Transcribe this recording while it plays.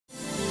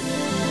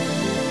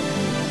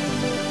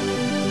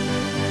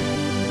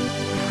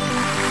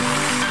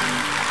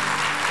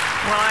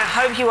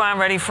hope you are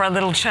ready for a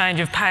little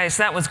change of pace.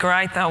 That was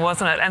great though,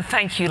 wasn't it? And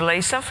thank you,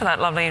 Lisa, for that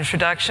lovely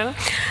introduction.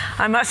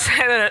 I must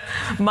say that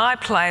my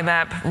play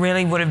map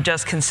really would have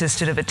just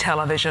consisted of a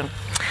television.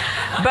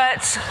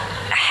 But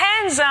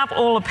hands up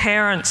all the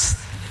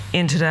parents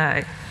in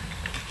today.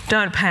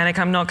 Don't panic,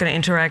 I'm not going to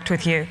interact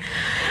with you.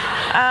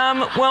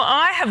 Well,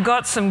 I have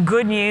got some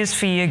good news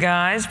for you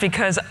guys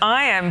because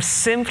I am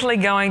simply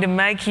going to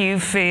make you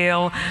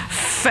feel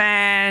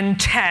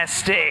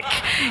fantastic.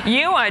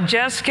 You are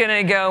just going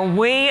to go,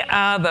 we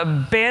are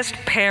the best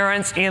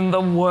parents in the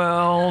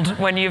world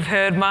when you've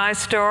heard my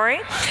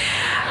story.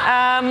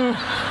 And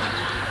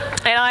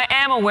I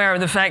am aware of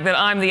the fact that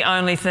I'm the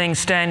only thing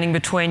standing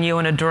between you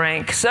and a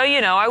drink. So, you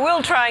know, I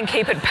will try and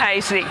keep it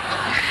pacey.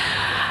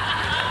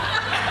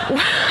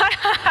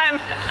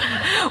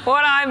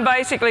 What I'm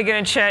basically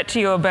going to chat to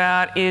you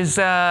about is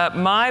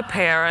my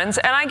parents,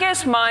 and I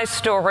guess my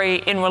story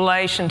in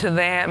relation to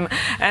them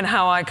and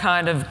how I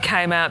kind of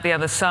came out the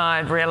other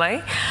side,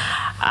 really.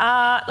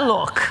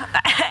 Look,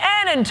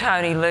 Anne and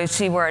Tony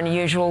Lucy were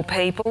unusual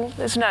people.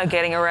 There's no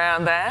getting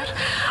around that.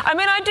 I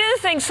mean, I do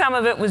think some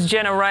of it was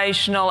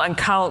generational and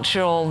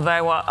cultural.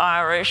 They were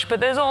Irish, but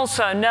there's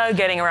also no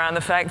getting around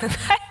the fact that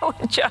they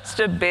were just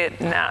a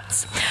bit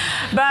nuts.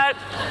 But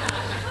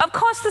of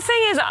course, the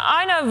thing is,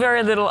 I know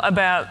very little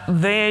about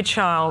their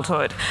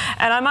childhood.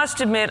 And I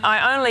must admit,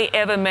 I only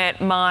ever met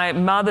my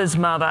mother's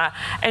mother.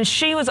 And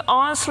she was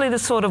honestly the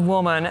sort of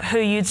woman who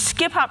you'd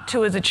skip up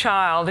to as a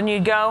child and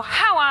you'd go,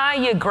 "How are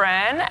you,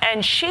 Gran?"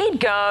 And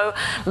she'd go,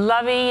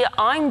 "Lovey,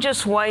 I'm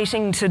just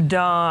waiting to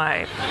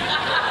die."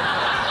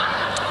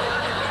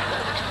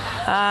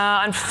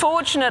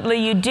 Unfortunately,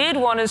 you did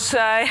want to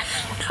say,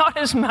 "Not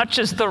as much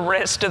as the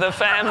rest of the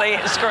family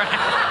is, Gran."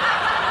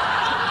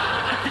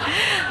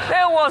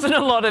 There wasn't a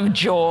lot of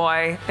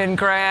joy in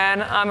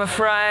Gran, I'm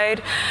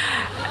afraid.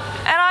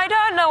 And I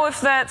don't know if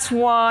that's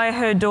why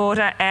her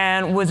daughter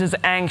Anne was as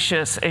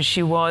anxious as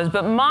she was,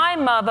 but my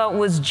mother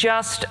was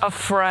just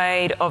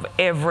afraid of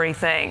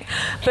everything.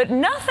 But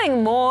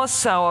nothing more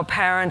so,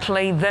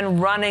 apparently, than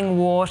running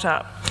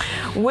water,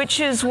 which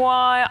is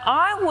why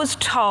I was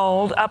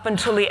told up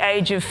until the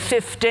age of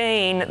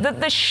 15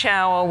 that the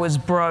shower was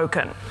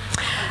broken.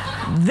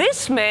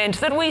 This meant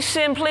that we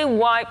simply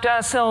wiped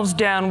ourselves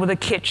down with a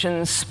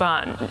kitchen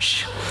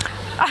sponge.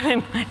 I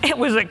mean, it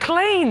was a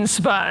clean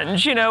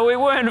sponge, you know, we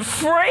weren't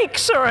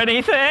freaks or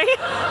anything.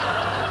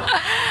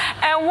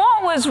 And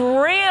what was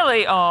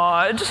really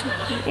odd,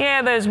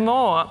 yeah, there's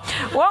more.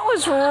 What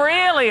was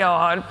really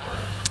odd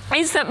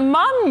is that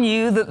Mum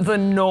knew that the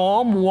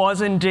norm was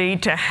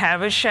indeed to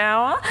have a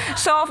shower.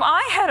 So if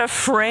I had a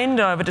friend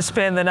over to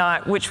spend the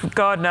night, which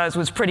God knows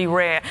was pretty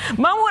rare,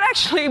 Mum would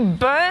actually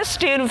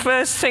burst in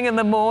first thing in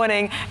the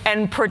morning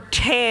and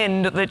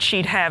pretend that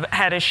she'd have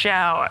had a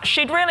shower.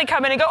 She'd really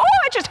come in and go,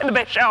 "Oh, I just had the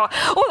best shower.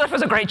 Oh, that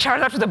was a great shower.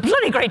 That was a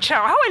bloody great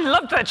shower. Oh, I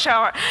loved that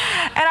shower."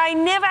 And I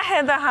never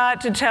had the heart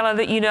to tell her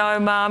that, you know,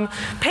 Mum,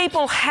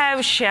 people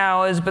have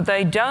showers, but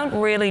they don't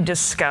really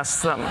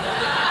discuss them.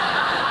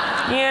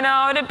 You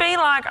know, it'd be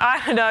like,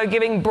 I don't know,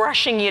 giving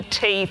brushing your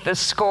teeth a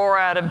score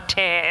out of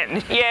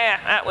 10. Yeah,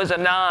 that was a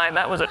 9.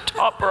 That was a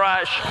top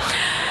brush.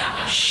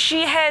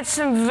 She had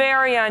some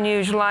very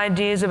unusual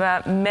ideas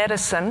about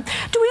medicine.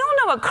 Do we all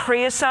know what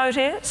creosote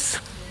is?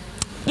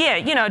 Yeah,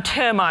 you know,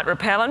 termite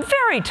repellent,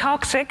 very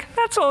toxic.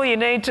 That's all you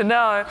need to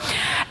know.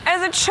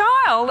 As a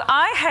child,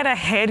 I had a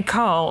head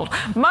cold.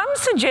 Mum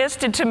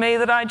suggested to me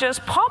that I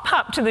just pop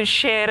up to the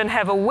shed and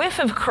have a whiff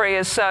of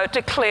creosote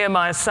to clear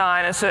my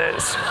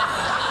sinuses.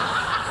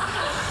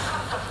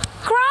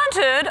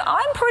 Granted,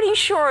 I'm pretty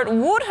sure it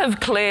would have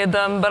cleared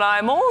them, but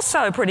I'm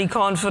also pretty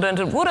confident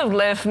it would have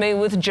left me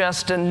with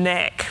just a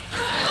neck.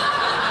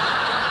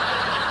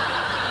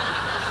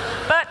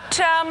 But,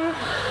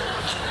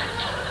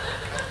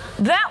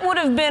 that would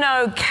have been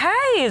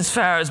okay as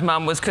far as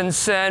Mum was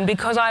concerned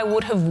because I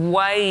would have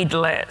weighed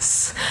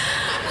less.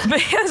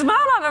 Because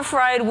Mum, I'm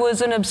afraid,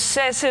 was an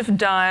obsessive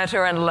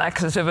dieter and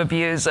laxative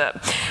abuser.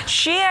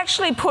 She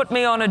actually put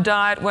me on a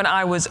diet when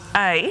I was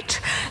 8.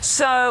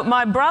 So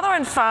my brother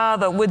and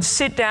father would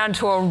sit down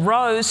to a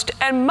roast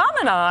and Mum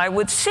and I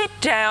would sit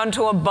down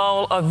to a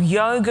bowl of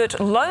yogurt,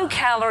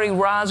 low-calorie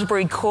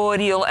raspberry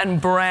cordial and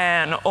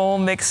bran all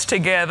mixed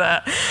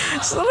together.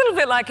 It's a little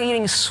bit like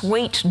eating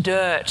sweet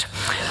dirt.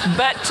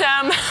 But,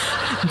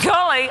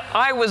 golly,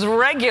 I was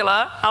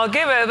regular, I'll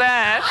give her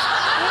that.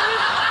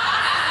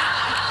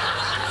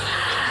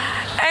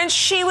 And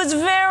she was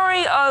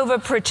very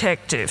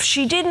overprotective.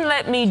 She didn't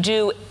let me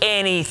do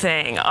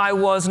anything. I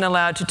wasn't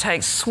allowed to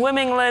take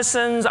swimming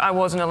lessons. I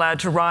wasn't allowed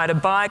to ride a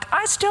bike.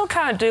 I still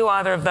can't do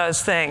either of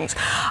those things.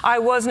 I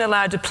wasn't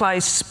allowed to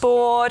play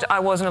sport. I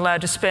wasn't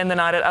allowed to spend the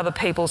night at other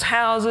people's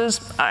houses.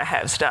 I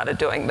have started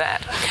doing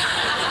that.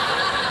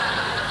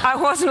 I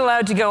wasn't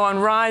allowed to go on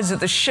rides at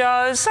the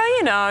shows, so,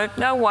 you know,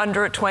 no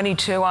wonder at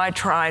 22 I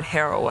tried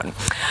heroin.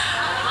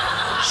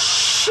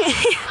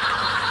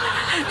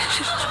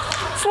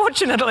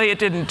 Fortunately, it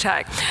didn't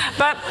take.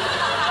 But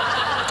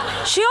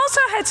she also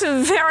had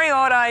some very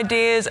odd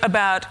ideas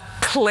about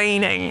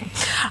cleaning.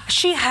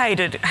 She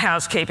hated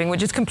housekeeping,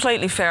 which is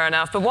completely fair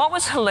enough, but what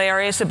was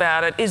hilarious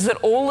about it is that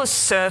all the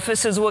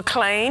surfaces were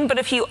clean, but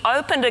if you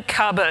opened a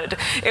cupboard,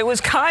 it was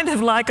kind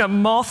of like a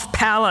moth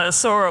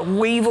palace or a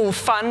weevil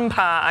fun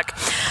park.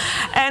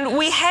 And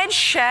we had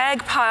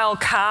shag pile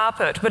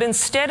carpet, but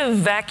instead of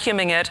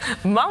vacuuming it,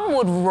 Mum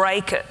would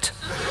rake it.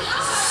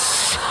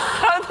 So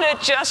that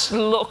it just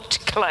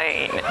looked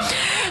clean.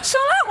 So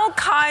that will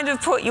kind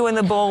of put you in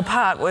the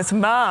ballpark with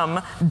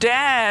Mum.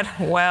 Dad,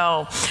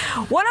 well,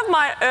 one of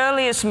my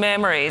earliest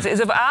memories is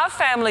of our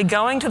family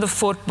going to the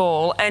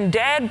football and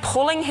Dad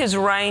pulling his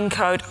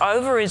raincoat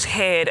over his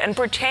head and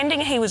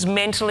pretending he was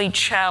mentally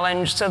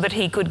challenged so that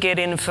he could get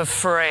in for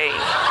free.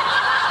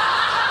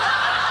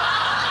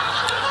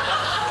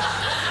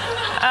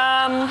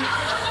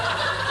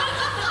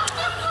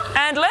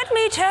 And let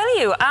me tell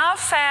you, our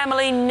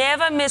family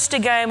never missed a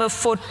game of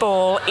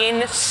football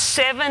in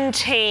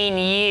 17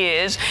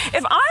 years.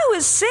 If I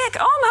was sick,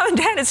 Mum and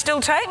Dad would still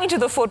take me to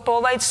the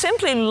football. They'd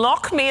simply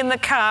lock me in the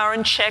car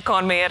and check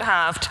on me at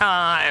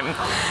half-time.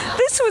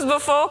 This was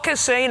before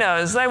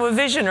casinos. They were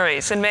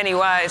visionaries in many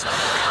ways.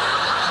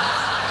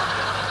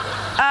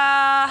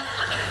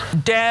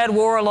 Dad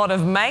wore a lot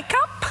of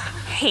makeup.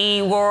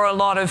 He wore a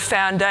lot of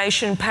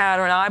foundation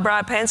powder and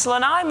eyebrow pencil,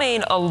 and I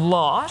mean a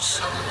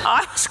lot.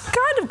 I was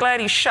kind of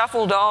glad he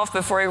shuffled off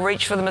before he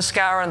reached for the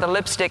mascara and the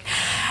lipstick.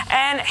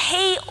 And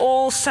he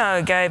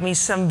also gave me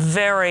some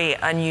very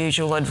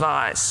unusual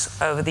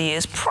advice over the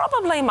years.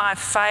 Probably my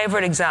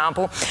favourite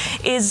example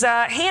is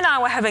he and I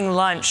were having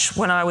lunch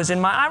when I was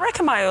in I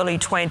reckon my early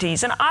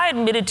 20s, and I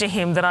admitted to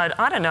him that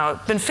I don't know,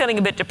 been feeling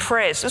a bit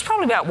depressed. It was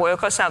probably about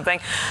work or something.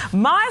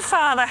 My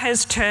father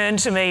has turned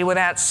to me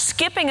without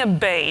skipping a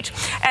beat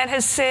and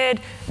has said,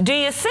 "Do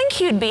you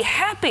think you'd be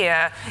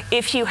happier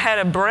if you had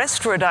a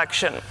breast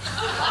reduction?"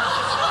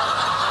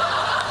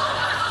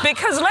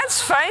 Because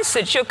let's face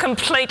it, you're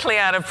completely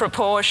out of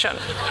proportion.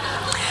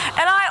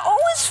 And I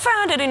always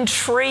found it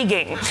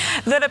intriguing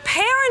that a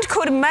parent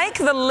could make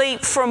the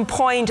leap from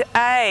point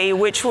A,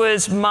 which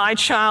was my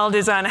child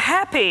is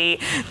unhappy,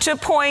 to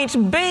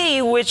point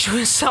B, which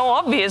was so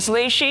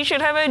obviously she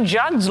should have her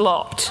jugs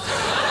lopped.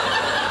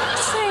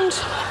 Seemed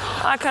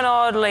like an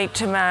odd leap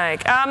to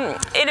make.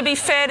 It'd be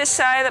fair to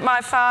say that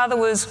my father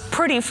was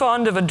pretty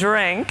fond of a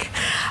drink.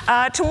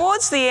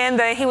 Towards the end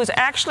there, he was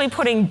actually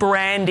putting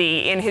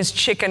brandy in his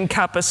chicken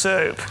cuppa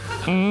soup.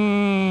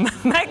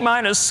 Make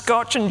mine a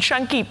Scotch and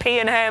chunky pea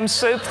and ham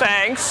soup,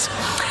 thanks.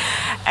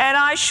 And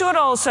I should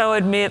also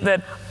admit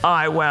that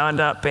I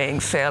wound up being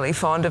fairly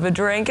fond of a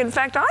drink. In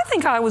fact, I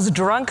think I was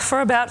drunk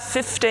for about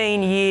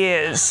 15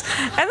 years.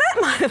 And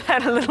that might have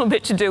had a little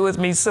bit to do with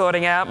me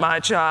sorting out my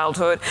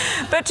childhood.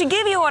 But to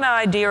give you an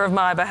idea of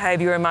my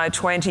behaviour in my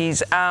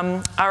 20s,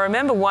 I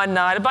remember one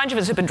night, a bunch of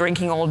us had been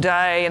drinking all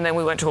day, and then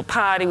we went to a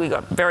party. We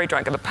got very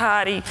drunk at the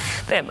party.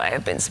 There may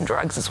have been some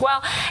drugs as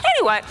well.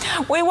 Anyway,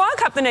 we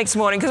woke up the next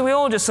morning because we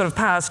all just sort of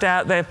passed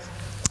out there.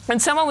 And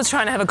someone was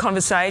trying to have a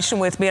conversation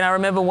with me, and I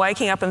remember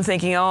waking up and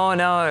thinking, oh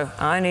no,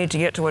 I need to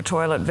get to a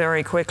toilet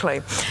very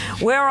quickly,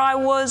 where I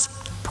was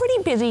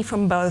pretty busy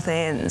from both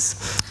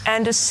ends.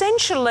 And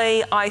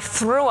essentially, I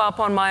threw up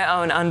on my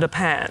own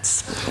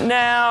underpants.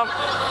 Now,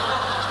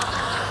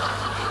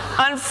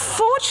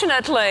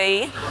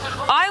 unfortunately,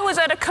 I was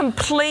at a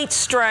complete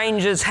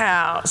stranger's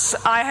house.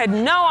 I had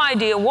no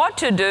idea what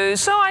to do,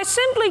 so I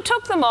simply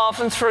took them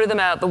off and threw them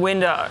out the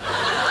window.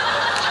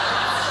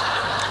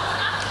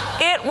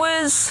 It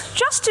was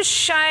just a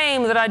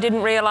shame that I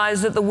didn't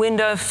realise that the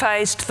window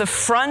faced the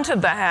front of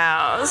the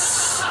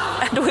house,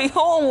 and we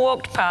all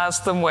walked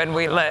past them when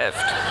we left.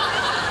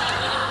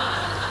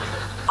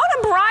 On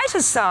a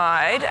brighter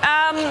side,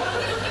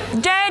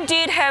 Dad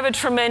did have a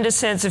tremendous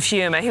sense of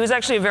humour. He was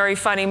actually a very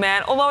funny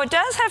man, although it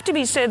does have to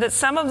be said that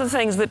some of the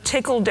things that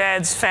tickled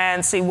Dad's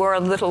fancy were a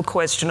little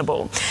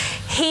questionable.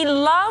 He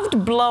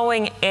loved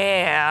blowing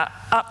air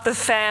up the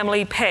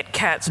family pet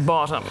cat's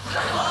bottom.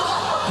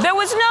 There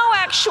was no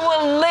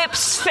actual lip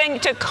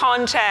sphincter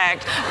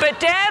contact, but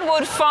Dad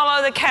would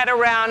follow the cat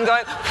around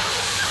going,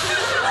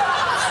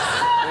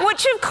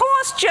 which of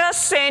course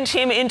just sent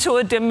him into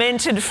a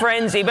demented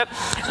frenzy. But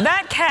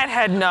that cat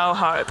had no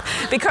hope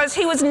because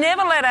he was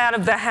never let out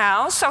of the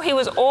house, so he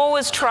was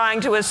always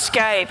trying to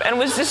escape and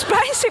was just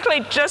basically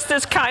just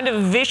this kind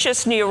of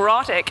vicious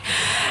neurotic.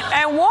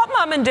 And what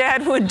Mum and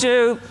Dad would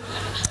do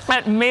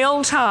at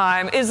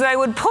mealtime is they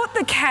would put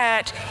the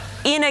cat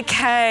in a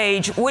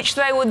cage, which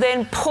they would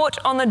then put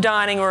on the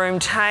dining room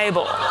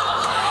table.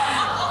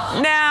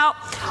 Now,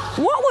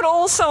 what would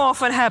also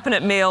often happen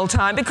at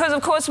mealtime, because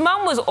of course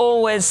Mum was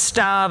always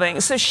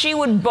starving, so she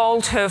would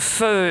bolt her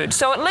food.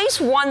 So at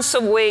least once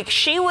a week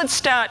she would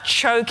start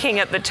choking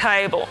at the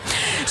table.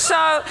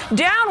 So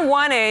down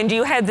one end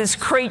you had this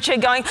creature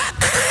going,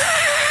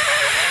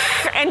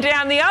 and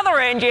down the other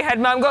end you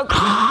had Mum go,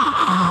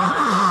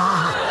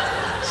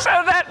 so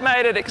that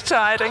made it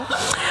exciting.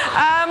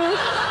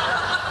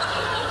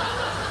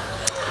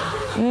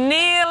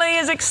 Nearly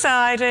as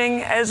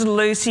exciting as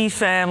Lucy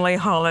family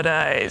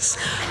holidays.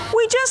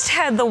 We just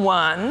had the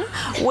one.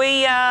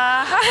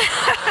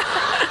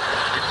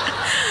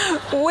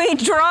 We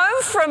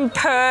drove from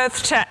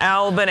Perth to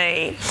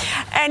Albany,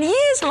 and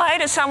years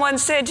later someone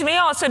said to me,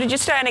 "Oh, so did you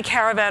stay in a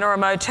caravan or a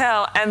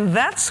motel?" And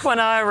that's when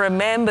I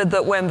remembered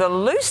that when the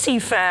Lucy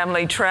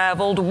family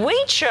travelled,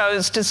 we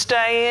chose to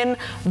stay in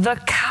the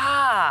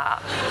car.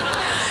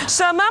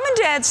 So Mum and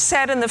Dad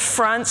sat in the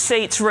front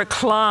seats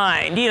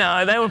reclined. You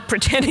know, they were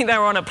pretending they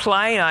were on a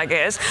plane, I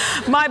guess.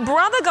 My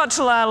brother got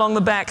to lie along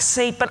the back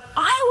seat, but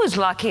I was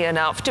lucky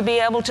enough to be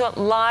able to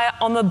lie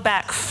on the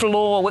back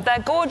floor with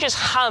that gorgeous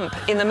hump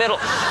in the middle.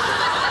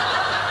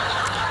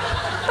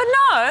 But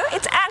no,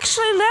 it's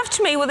actually left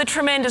me with a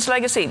tremendous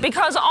legacy,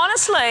 because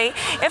honestly,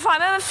 if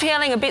I'm ever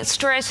feeling a bit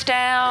stressed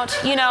out,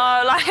 you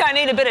know, like I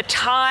need a bit of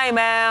time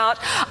out,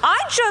 I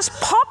just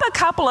pop a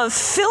couple of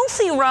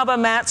filthy rubber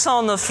mats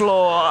on the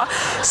floor,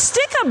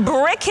 stick a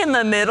brick in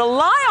the middle,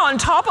 lie on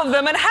top of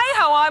them, and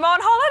hey-ho, I'm on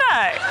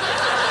holiday.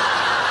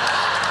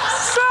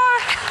 So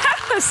that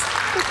was,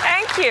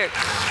 thank you.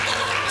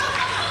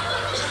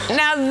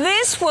 Now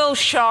this will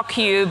shock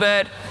you,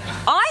 but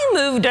I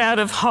moved out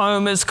of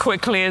home as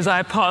quickly as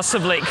I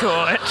possibly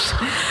could.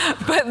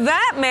 But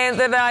that meant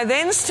that I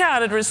then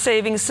started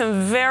receiving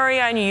some very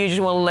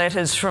unusual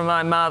letters from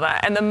my mother.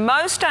 And the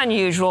most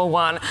unusual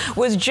one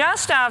was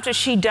just after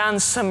she'd done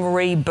some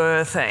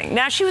rebirthing.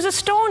 Now, she was a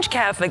staunch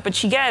Catholic, but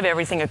she gave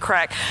everything a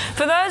crack.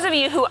 For those of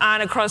you who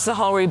aren't across the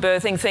whole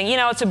rebirthing thing, you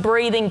know, it's a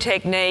breathing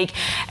technique,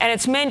 and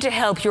it's meant to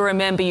help you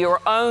remember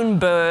your own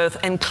birth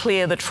and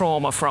clear the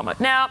trauma from it.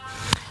 Now,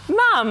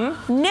 Mum,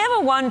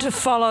 never one to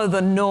follow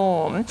the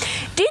norm,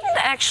 didn't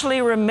actually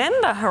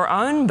remember her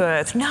own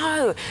birth.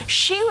 No,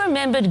 she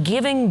remembered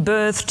giving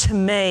birth to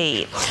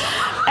me.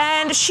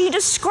 And she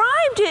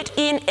described it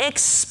in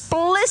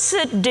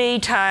explicit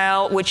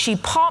detail, which she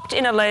popped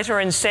in a letter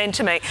and sent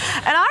to me.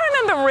 And I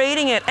remember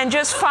reading it and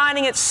just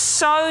finding it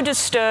so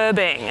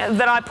disturbing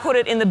that I put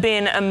it in the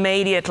bin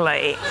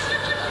immediately.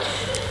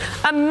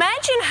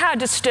 Imagine how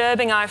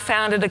disturbing I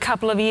found it a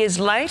couple of years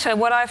later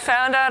when I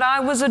found out I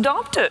was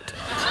adopted.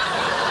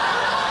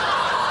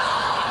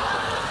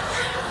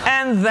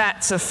 And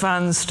that's a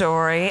fun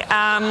story.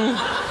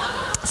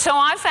 So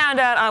I found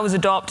out I was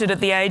adopted at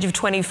the age of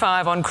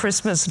 25 on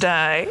Christmas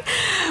Day,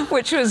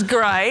 which was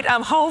great.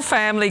 Whole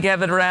family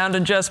gathered around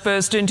and just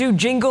burst into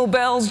jingle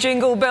bells,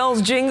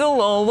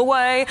 jingle all the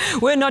way.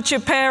 We're not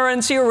your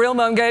parents, your real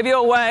mum gave you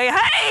away.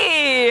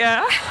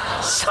 Hey!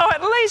 So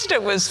at least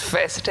it was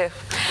festive.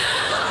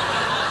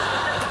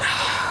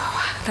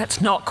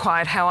 That's not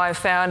quite how I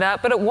found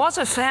out, but it was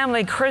a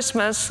family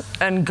Christmas,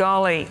 and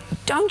golly,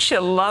 don't you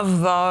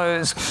love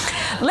those?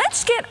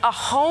 Let's get a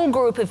whole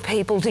group of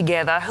people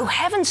together who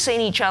haven't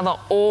seen each other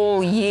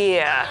all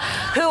year,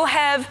 who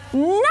have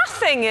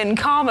nothing in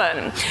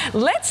common.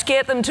 Let's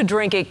get them to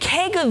drink a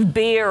keg of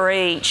beer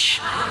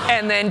each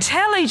and then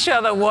tell each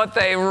other what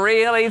they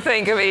really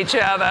think of each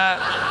other.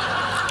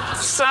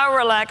 So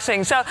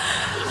relaxing. So,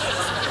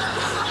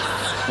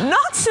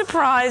 not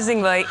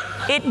surprisingly,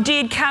 it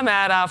did come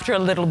out after a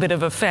little bit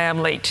of a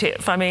family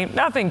tiff. I mean,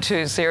 nothing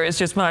too serious,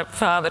 just my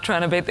father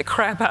trying to beat the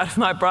crap out of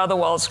my brother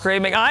while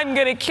screaming, "I'm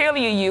going to kill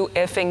you, you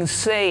effing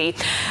C."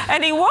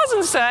 And he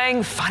wasn't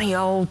saying, "Funny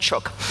old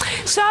chook."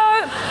 So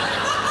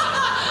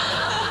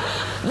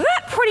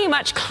that pretty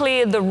much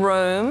cleared the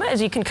room,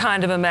 as you can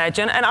kind of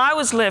imagine, and I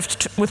was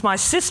left with my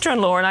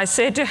sister-in-law, and I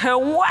said to her,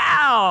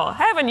 "Wow,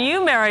 haven't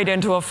you married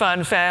into a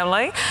fun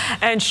family?"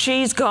 And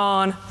she's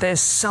gone, "There's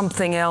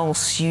something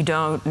else you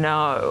don't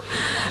know."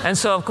 And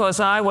so, of course,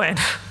 I went,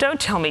 "Don't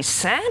tell me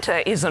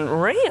Santa isn't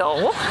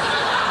real."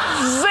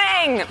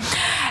 Zing!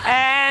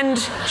 And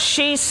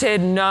she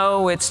said,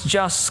 "No, it's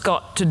just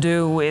got to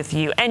do with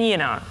you." And, you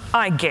know,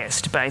 I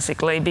guessed,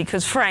 basically,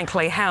 because,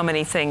 frankly, how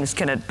many things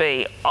can it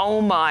be?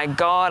 Oh, my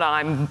God,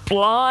 I'm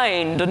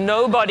blind.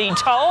 Nobody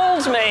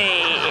told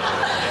me.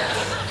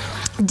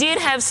 Did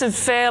have some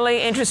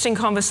fairly interesting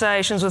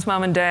conversations with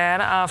Mum and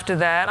Dad after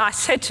that. I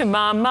said to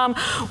Mum, "Mum,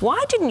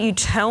 why didn't you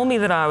tell me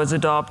that I was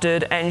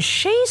adopted?" And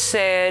she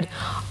said,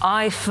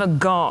 "I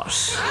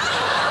forgot."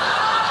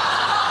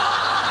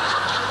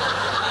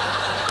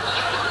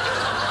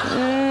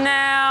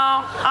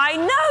 Now, I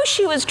know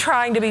she was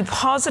trying to be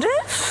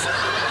positive,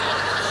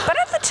 but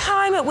at the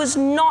time it was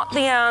not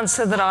the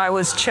answer that I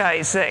was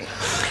chasing.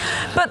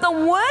 But the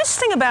worst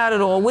thing about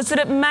it all was that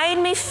it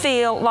made me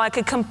feel like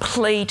a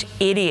complete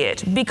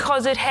idiot,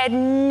 because it had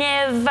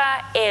never,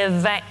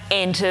 ever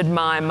entered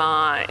my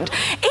mind.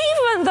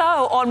 Even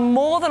though on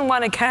more than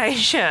one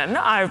occasion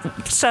I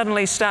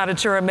suddenly started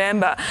to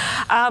remember,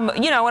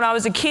 you know, when I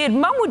was a kid,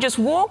 Mum would just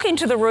walk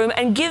into the room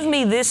and give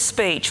me this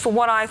speech for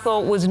what I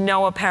thought was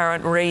no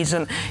apparent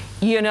reason.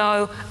 You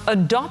know,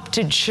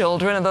 adopted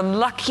children are the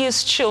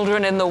luckiest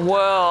children in the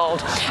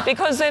world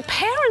because their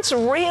parents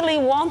really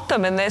want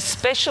them and they're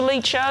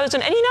specially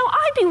chosen. And, you know,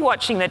 I'd be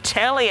watching the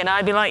telly and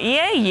I'd be like,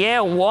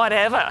 yeah,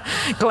 whatever.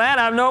 Glad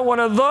I'm not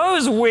one of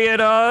those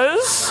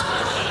weirdos.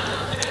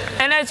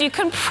 And as you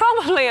can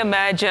probably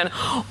imagine,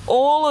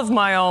 all of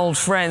my old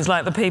friends,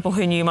 like the people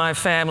who knew my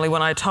family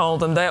when I told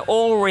them, they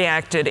all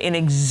reacted in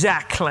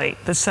exactly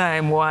the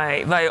same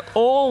way. They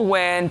all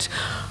went,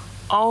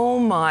 "Oh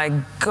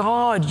my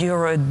God,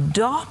 you're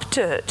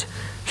adopted.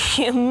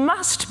 You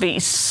must be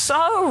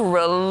so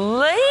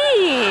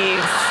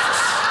relieved."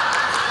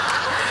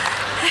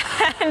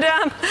 And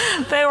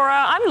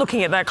I'm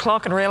looking at that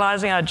clock and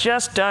realising I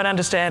just don't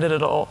understand it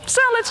at all.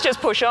 So let's just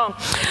push on.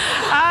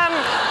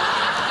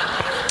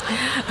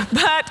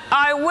 But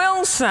I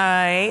will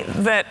say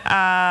that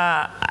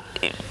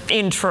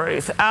in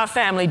truth, our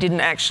family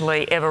didn't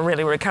actually ever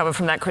really recover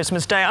from that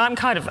Christmas Day. I'm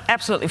kind of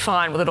absolutely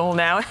fine with it all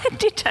now. It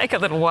did take a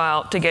little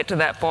while to get to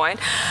that point.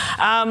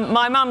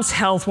 My mum's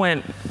health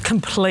went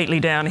completely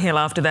downhill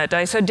after that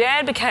day, so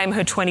Dad became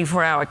her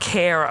 24-hour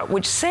carer,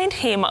 which sent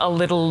him a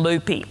little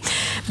loopy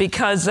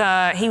because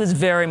he was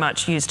very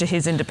much used to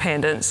his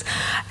independence.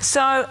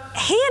 So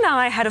he and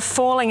I had a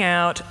falling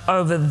out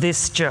over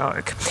this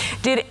joke.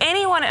 Did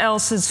anyone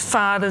else's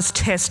father's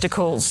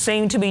testicles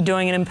seem to be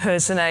doing an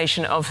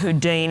impersonation of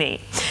Houdini?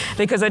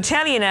 Because I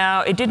tell you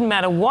now, it didn't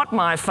matter what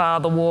my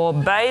father wore,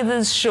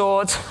 bathers,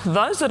 shorts,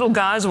 those little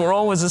guys were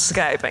always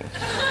escaping.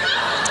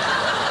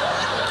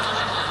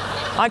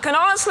 I can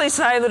honestly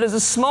say that as a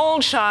small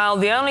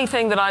child, the only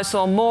thing that I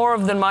saw more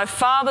of than my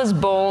father's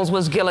balls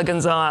was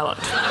Gilligan's Island.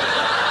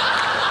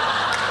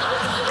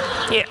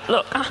 Yeah,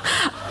 look,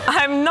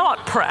 I'm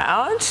not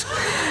proud,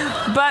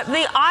 but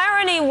the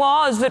irony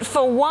was that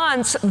for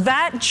once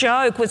that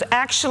joke was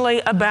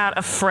actually about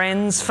a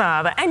friend's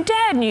father, and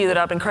Dad knew that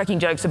I'd been cracking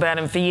jokes about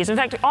him for years. In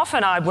fact,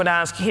 often I would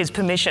ask his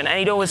permission and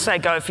he'd always say,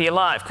 "Go for your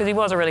life," because he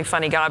was a really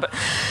funny guy. But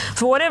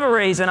for whatever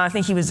reason, I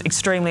think he was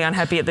extremely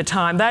unhappy at the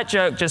time. That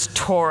joke just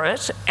tore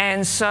it,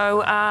 and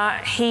so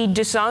he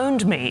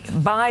disowned me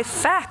by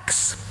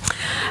fax.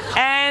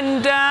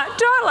 And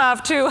don't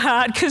laugh too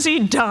hard because he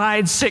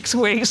died 6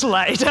 weeks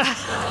later.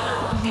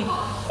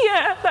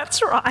 Yeah,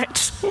 that's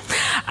right.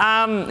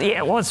 Yeah,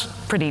 it was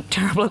pretty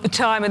terrible at the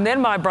time. And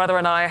then my brother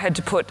and I had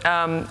to put,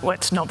 well,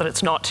 it's not that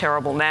it's not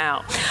terrible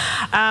now.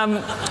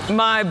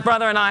 My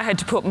brother and I had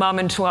to put Mum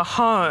into a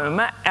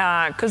home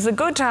because the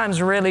good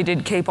times really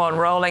did keep on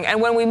rolling.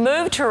 And when we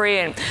moved her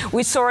in,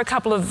 we saw a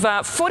couple of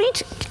footy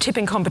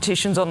tipping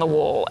competitions on the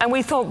wall. And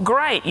we thought,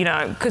 great, you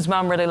know, because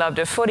Mum really loved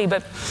her footy.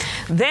 But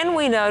then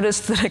we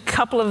noticed that a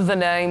couple of the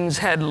names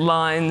had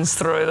lines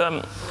through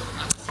them.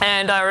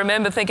 And I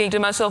remember thinking to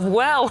myself,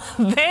 well,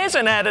 there's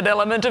an added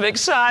element of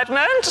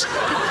excitement.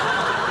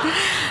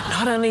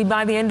 Not only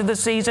by the end of the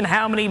season,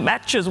 how many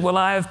matches will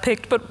I have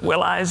picked, but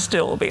will I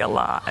still be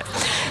alive?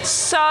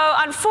 So,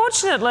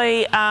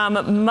 unfortunately,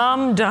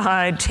 Mum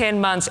died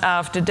 10 months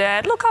after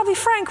Dad. Look, I'll be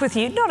frank with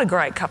you, not a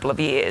great couple of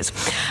years.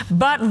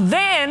 But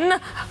then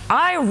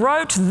I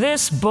wrote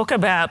this book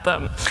about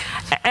them.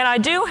 And I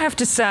do have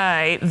to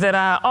say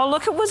that, oh,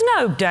 look, it was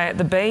no day at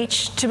the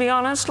beach, to be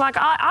honest. Like,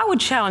 I would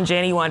challenge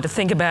anyone to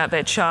think about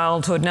their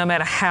childhood, no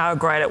matter how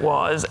great it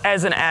was,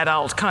 as an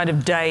adult, kind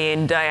of day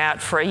in, day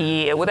out for a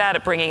year, without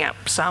it bringing up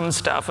some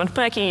stuff and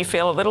making you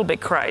feel a little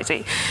bit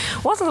crazy.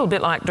 It was a little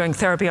bit like doing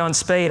therapy on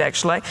speed,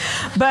 actually.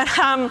 But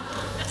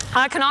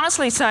I can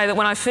honestly say that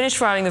when I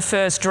finished writing the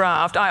first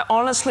draft, I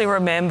honestly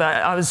remember,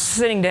 I was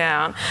sitting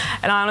down,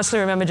 and I honestly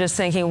remember just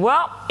thinking,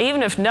 well,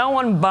 even if no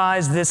one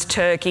buys this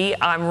turkey,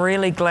 I'm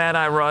really glad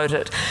I wrote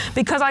it.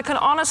 Because I can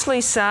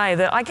honestly say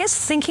that I guess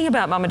thinking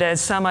about Mum and Dad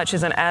so much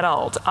as an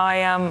adult,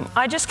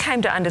 I just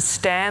came to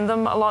understand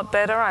them a lot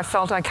better. I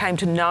felt I came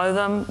to know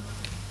them.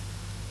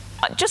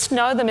 Just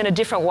know them in a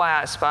different way,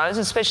 I suppose,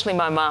 especially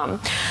my mum.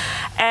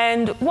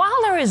 And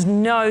while there is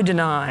no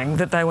denying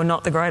that they were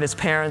not the greatest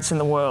parents in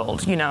the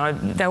world, you know,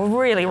 they were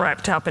really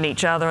wrapped up in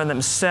each other and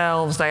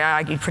themselves. They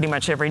argued pretty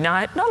much every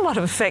night. Not a lot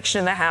of affection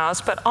in the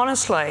house, but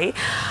honestly,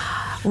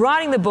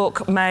 writing the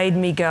book made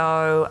me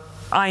go,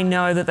 I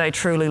know that they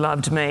truly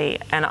loved me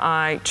and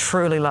I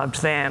truly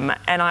loved them,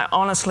 and I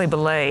honestly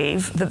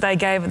believe that they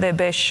gave it their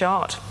best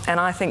shot, and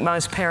I think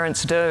most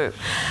parents do.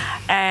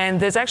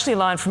 And there's actually a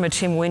line from a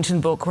Tim Winton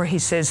book where he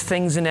says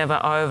things are never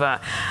over,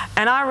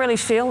 and I really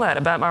feel that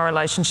about my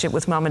relationship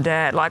with Mum and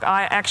Dad. Like,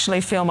 I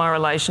actually feel my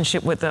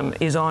relationship with them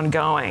is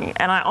ongoing,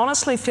 and I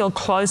honestly feel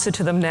closer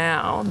to them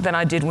now than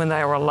I did when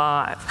they were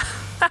alive.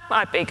 That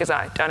might be because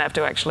I don't have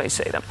to actually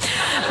see them.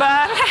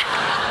 But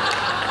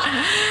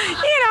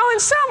you know, in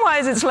some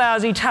ways it's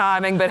lousy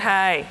timing, but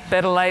hey,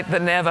 better late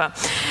than never.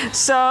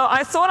 So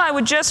I thought I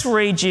would just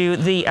read you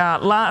the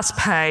last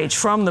page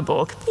from the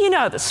book. You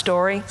know the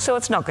story, so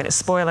it's not going to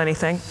spoil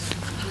anything.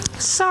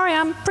 Sorry,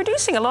 I'm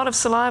producing a lot of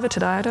saliva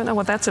today. I don't know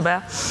what that's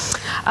about.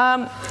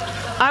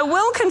 I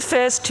will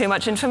confess too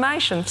much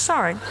information.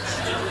 Sorry.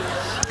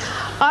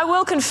 I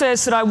will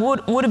confess that I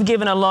would have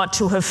given a lot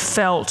to have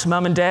felt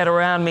Mum and Dad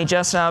around me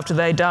just after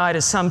they died,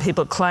 as some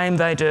people claim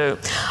they do.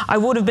 I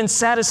would have been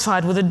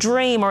satisfied with a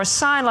dream or a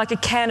sign like a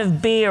can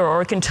of beer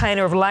or a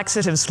container of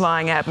laxatives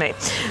flying at me.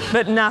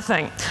 But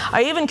nothing.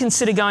 I even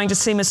considered going to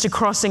see Mr.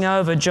 Crossing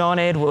Over, John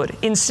Edward.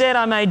 Instead,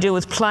 I made do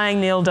with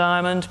playing Neil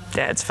Diamond,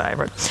 Dad's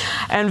favourite,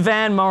 and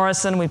Van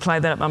Morrison, we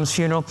played that at Mum's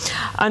funeral,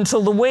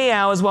 until the wee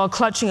hours while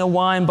clutching a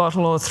wine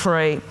bottle or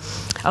three,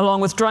 along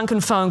with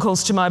drunken phone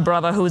calls to my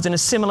brother, who was in a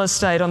similar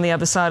state on the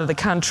other side of the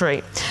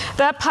country.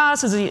 That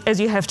passes as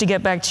you have to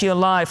get back to your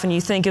life and you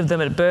think of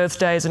them at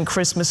birthdays and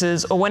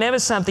Christmases, or whenever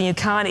something you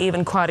can't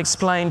even quite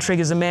explain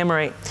triggers a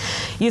memory.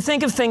 You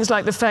think of things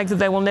like the fact that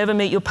they will never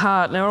meet your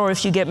partner, or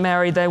if you get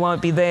married they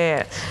won't be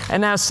there. And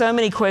now so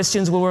many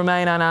questions will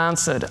remain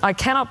unanswered. I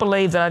cannot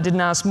believe that I didn't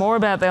ask more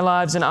about their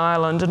lives in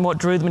Ireland and what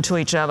drew them to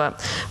each other.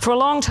 For a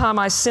long time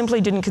I simply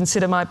didn't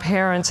consider my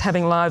parents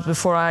having lives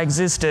before I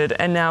existed,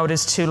 and now it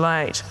is too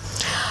late.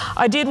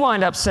 I did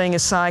wind up seeing a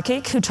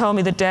psychic who told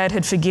me that Dad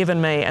had forgiven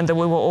me and that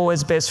we were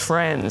always best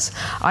friends.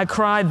 I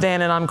cried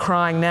then and I'm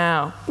crying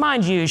now.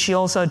 Mind you, she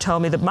also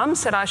told me that Mum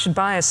said I should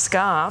buy a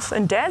scarf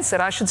and Dad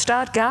said I should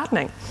start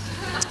gardening.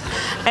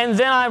 And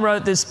then I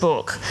wrote this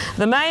book.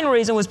 The main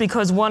reason was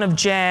because one of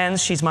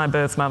Jan's, she's my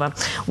birth mother,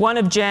 one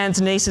of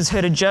Jan's nieces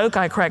heard a joke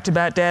I cracked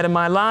about Dad in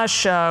my last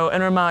show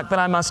and remarked that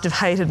I must have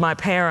hated my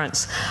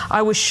parents.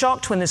 I was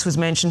shocked when this was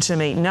mentioned to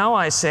me. No,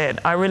 I said,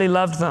 I really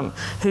loved them.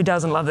 Who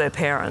doesn't love their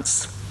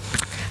parents?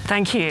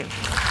 Thank you.